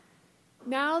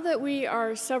Now that we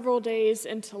are several days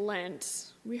into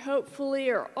Lent, we hopefully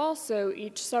are also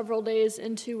each several days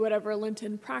into whatever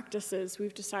Lenten practices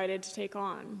we've decided to take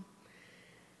on.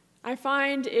 I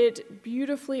find it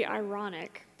beautifully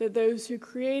ironic that those who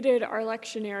created our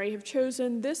lectionary have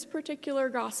chosen this particular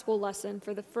gospel lesson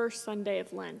for the first Sunday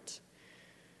of Lent.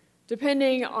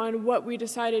 Depending on what we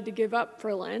decided to give up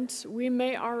for Lent, we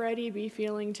may already be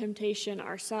feeling temptation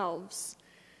ourselves.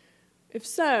 If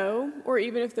so, or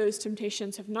even if those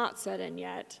temptations have not set in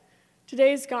yet,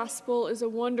 today's gospel is a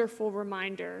wonderful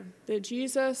reminder that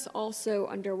Jesus also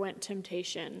underwent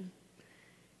temptation,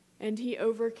 and he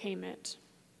overcame it.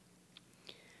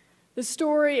 The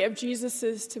story of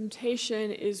Jesus'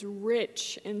 temptation is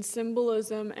rich in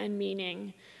symbolism and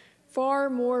meaning, far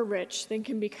more rich than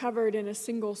can be covered in a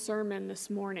single sermon this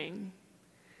morning.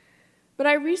 But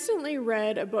I recently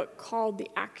read a book called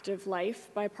The Active Life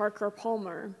by Parker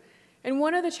Palmer, and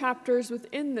one of the chapters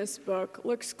within this book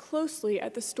looks closely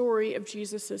at the story of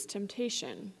Jesus'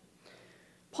 temptation.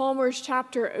 Palmer's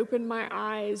chapter opened my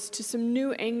eyes to some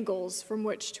new angles from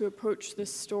which to approach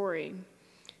this story,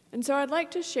 and so I'd like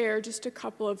to share just a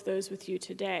couple of those with you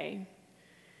today.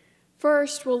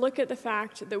 First, we'll look at the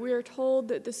fact that we are told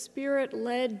that the Spirit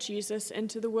led Jesus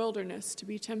into the wilderness to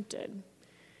be tempted.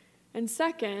 And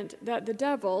second, that the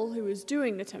devil, who was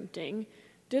doing the tempting,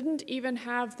 didn't even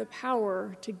have the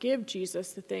power to give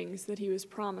Jesus the things that he was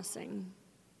promising.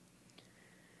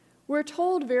 We're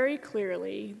told very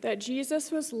clearly that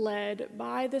Jesus was led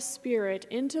by the Spirit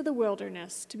into the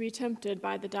wilderness to be tempted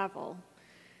by the devil.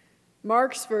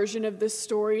 Mark's version of this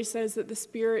story says that the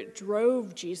Spirit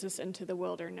drove Jesus into the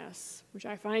wilderness, which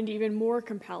I find even more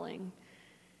compelling.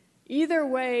 Either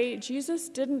way, Jesus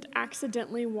didn't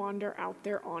accidentally wander out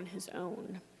there on his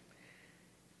own.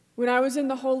 When I was in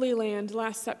the Holy Land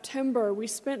last September, we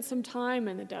spent some time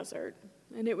in the desert,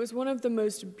 and it was one of the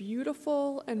most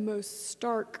beautiful and most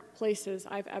stark places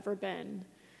I've ever been.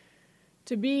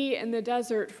 To be in the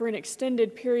desert for an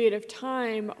extended period of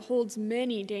time holds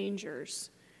many dangers.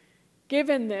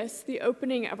 Given this, the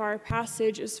opening of our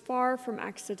passage is far from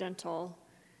accidental.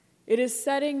 It is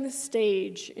setting the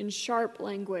stage in sharp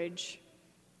language.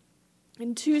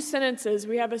 In 2 sentences,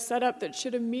 we have a setup that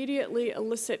should immediately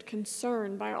elicit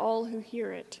concern by all who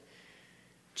hear it.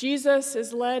 Jesus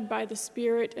is led by the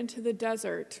Spirit into the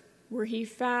desert, where he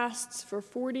fasts for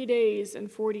 40 days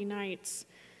and 40 nights,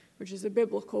 which is a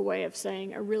biblical way of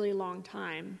saying a really long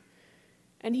time.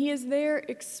 And he is there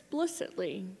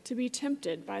explicitly to be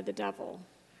tempted by the devil.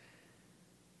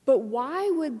 But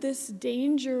why would this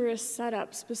dangerous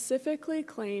setup specifically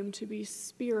claim to be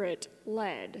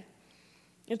Spirit-led?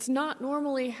 It's not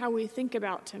normally how we think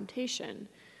about temptation.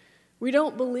 We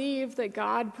don't believe that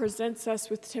God presents us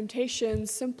with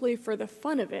temptations simply for the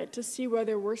fun of it, to see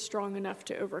whether we're strong enough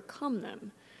to overcome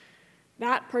them.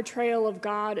 That portrayal of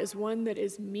God is one that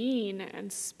is mean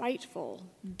and spiteful,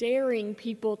 daring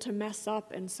people to mess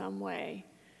up in some way.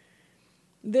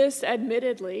 This,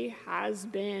 admittedly, has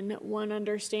been one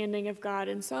understanding of God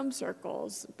in some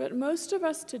circles, but most of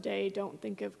us today don't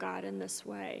think of God in this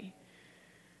way.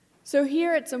 So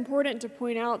here it's important to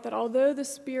point out that although the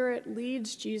Spirit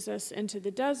leads Jesus into the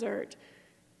desert,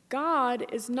 God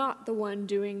is not the one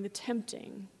doing the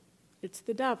tempting. It's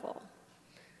the devil.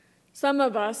 Some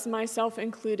of us, myself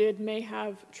included, may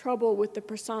have trouble with the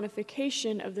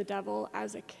personification of the devil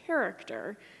as a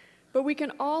character, but we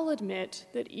can all admit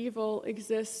that evil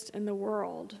exists in the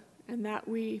world and that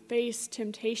we face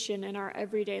temptation in our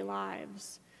everyday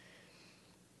lives.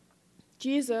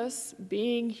 Jesus,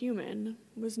 being human,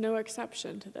 was no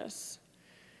exception to this.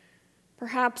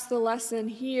 Perhaps the lesson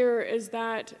here is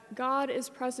that God is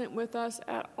present with us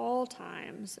at all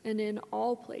times and in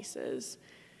all places.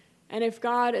 And if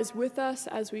God is with us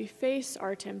as we face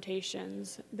our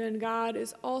temptations, then God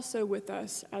is also with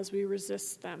us as we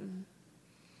resist them.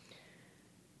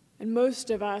 And most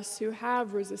of us who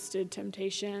have resisted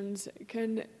temptations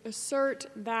can assert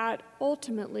that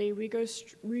ultimately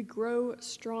we grow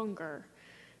stronger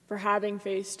for having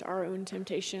faced our own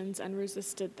temptations and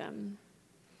resisted them.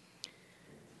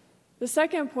 The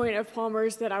second point of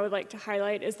Palmer's that I would like to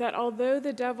highlight is that although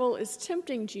the devil is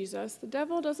tempting Jesus, the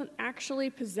devil doesn't actually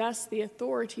possess the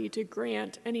authority to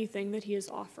grant anything that he is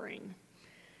offering.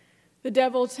 The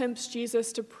devil tempts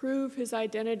Jesus to prove his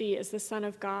identity as the Son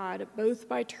of God, both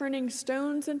by turning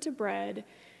stones into bread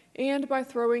and by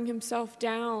throwing himself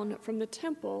down from the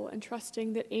temple and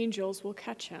trusting that angels will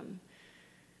catch him.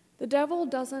 The devil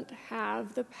doesn't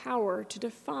have the power to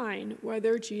define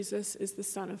whether Jesus is the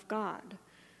Son of God.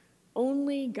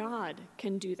 Only God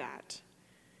can do that.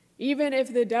 Even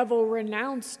if the devil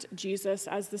renounced Jesus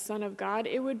as the Son of God,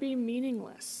 it would be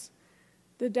meaningless.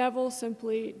 The devil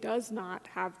simply does not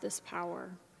have this power.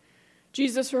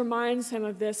 Jesus reminds him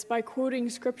of this by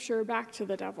quoting scripture back to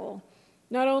the devil,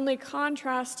 not only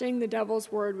contrasting the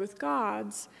devil's word with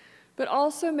God's, but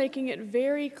also making it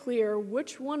very clear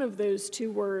which one of those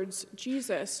two words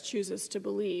Jesus chooses to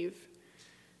believe.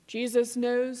 Jesus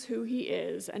knows who he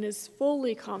is and is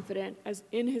fully confident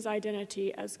in his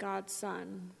identity as God's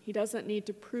son. He doesn't need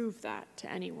to prove that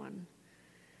to anyone.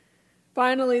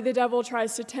 Finally, the devil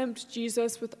tries to tempt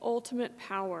Jesus with ultimate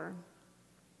power.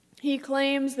 He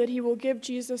claims that he will give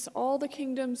Jesus all the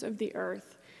kingdoms of the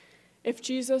earth if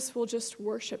Jesus will just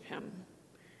worship him.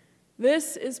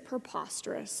 This is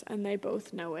preposterous, and they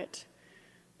both know it.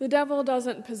 The devil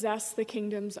doesn't possess the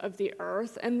kingdoms of the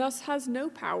earth and thus has no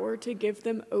power to give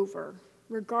them over,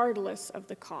 regardless of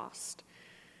the cost.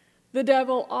 The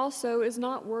devil also is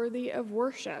not worthy of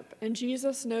worship, and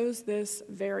Jesus knows this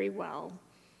very well.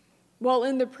 While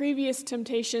in the previous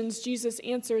temptations, Jesus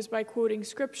answers by quoting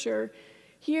scripture,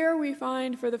 here we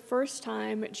find for the first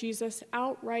time Jesus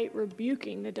outright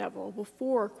rebuking the devil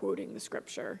before quoting the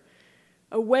scripture.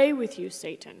 Away with you,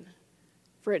 Satan.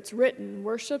 For it's written,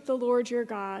 worship the Lord your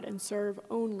God and serve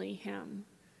only him.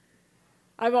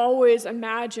 I've always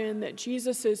imagined that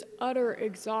Jesus' utter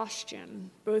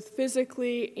exhaustion, both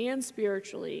physically and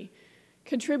spiritually,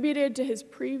 contributed to his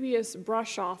previous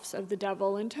brush-offs of the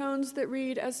devil in tones that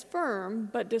read as firm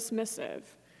but dismissive.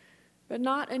 But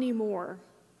not anymore.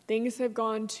 Things have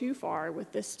gone too far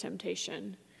with this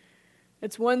temptation.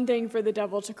 It's one thing for the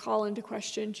devil to call into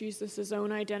question Jesus'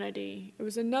 own identity. It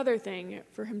was another thing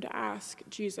for him to ask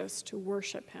Jesus to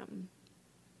worship him.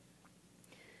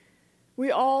 We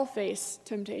all face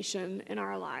temptation in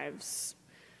our lives.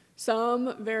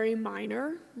 Some very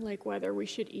minor, like whether we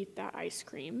should eat that ice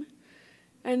cream,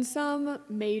 and some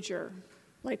major,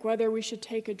 like whether we should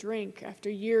take a drink after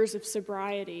years of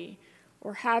sobriety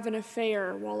or have an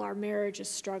affair while our marriage is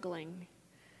struggling.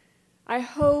 I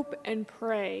hope and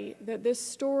pray that this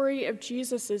story of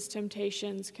Jesus'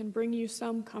 temptations can bring you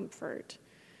some comfort.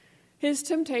 His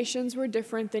temptations were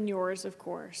different than yours, of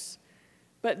course,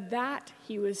 but that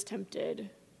he was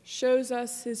tempted shows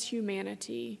us his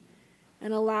humanity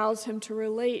and allows him to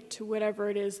relate to whatever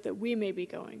it is that we may be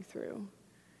going through.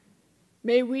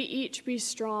 May we each be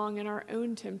strong in our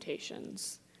own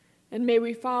temptations, and may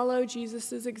we follow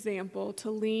Jesus' example to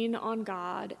lean on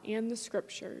God and the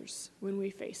scriptures when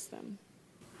we face them.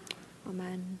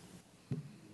 Amen.